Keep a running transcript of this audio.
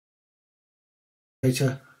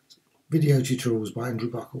Illustrator video tutorials by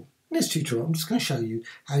Andrew Buckle. In this tutorial I'm just going to show you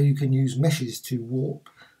how you can use meshes to warp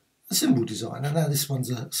a symbol design. And now this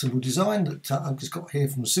one's a symbol design that I've just got here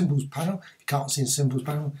from the symbols panel. You can't see the symbols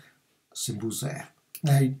panel, symbols there.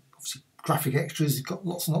 Now obviously graphic extras, you've got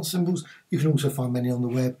lots and lots of symbols. You can also find many on the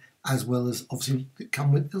web as well as obviously that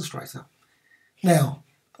come with Illustrator. Now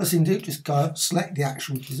first thing to do, just go select the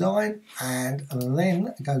actual design and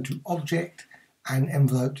then go to Object and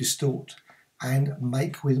Envelope Distort and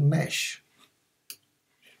Make with Mesh.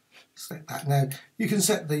 Select that. Now you can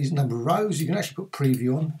set these number of rows. You can actually put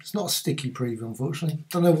preview on. It's not a sticky preview, unfortunately.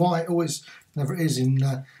 Don't know why. It always never is in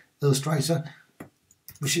Illustrator.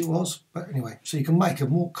 Wish it was, but anyway. So you can make a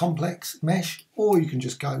more complex mesh, or you can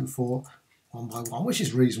just go for one by one, which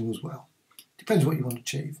is reasonable as well. Depends what you want to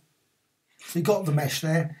achieve. So you've got the mesh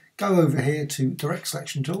there. Go over here to Direct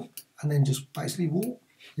Selection Tool, and then just basically warp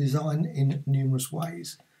design in numerous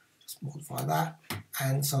ways. Just modify that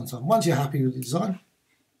and so on and so on. Once you're happy with the design,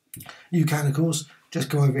 you can of course just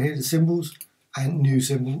go over here to symbols and new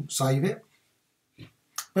symbol, save it.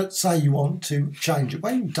 But say you want to change it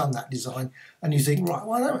when you've done that design and you think, right,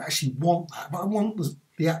 well I don't actually want that, but I want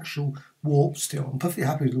the actual warp still. I'm perfectly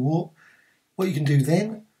happy with the warp. What you can do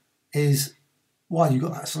then is, while you've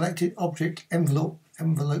got that selected, Object, Envelope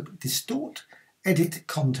Distort, Edit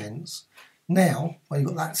Contents. Now when you've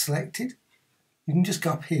got that selected, you can just go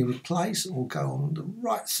up here, Replace, or go on the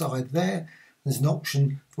right side there. There's an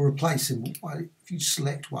option for Replace Symbol. If you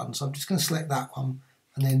select one, so I'm just going to select that one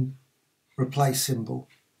and then Replace Symbol.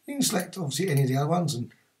 You can select obviously any of the other ones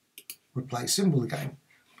and Replace Symbol again.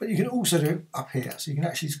 But you can also do it up here, so you can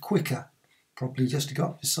actually, it's quicker probably just to go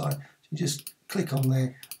up this side. So you just click on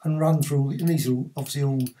there and run through all, and these are obviously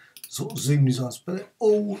all sort of zoom designs, but they're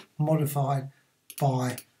all modified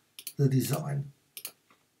by the design,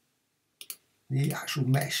 the actual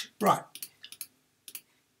mesh. Right.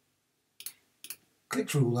 Click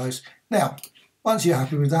through all those. Now, once you're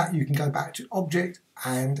happy with that, you can go back to Object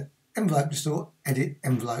and Envelope Distort, Edit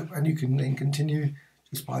Envelope, and you can then continue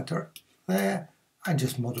just by there and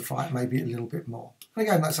just modify it maybe a little bit more. And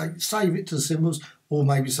again, let's say save it to the symbols or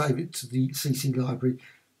maybe save it to the CC library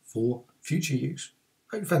for future use.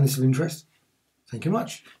 Hope you found this of interest. Thank you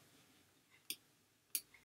much.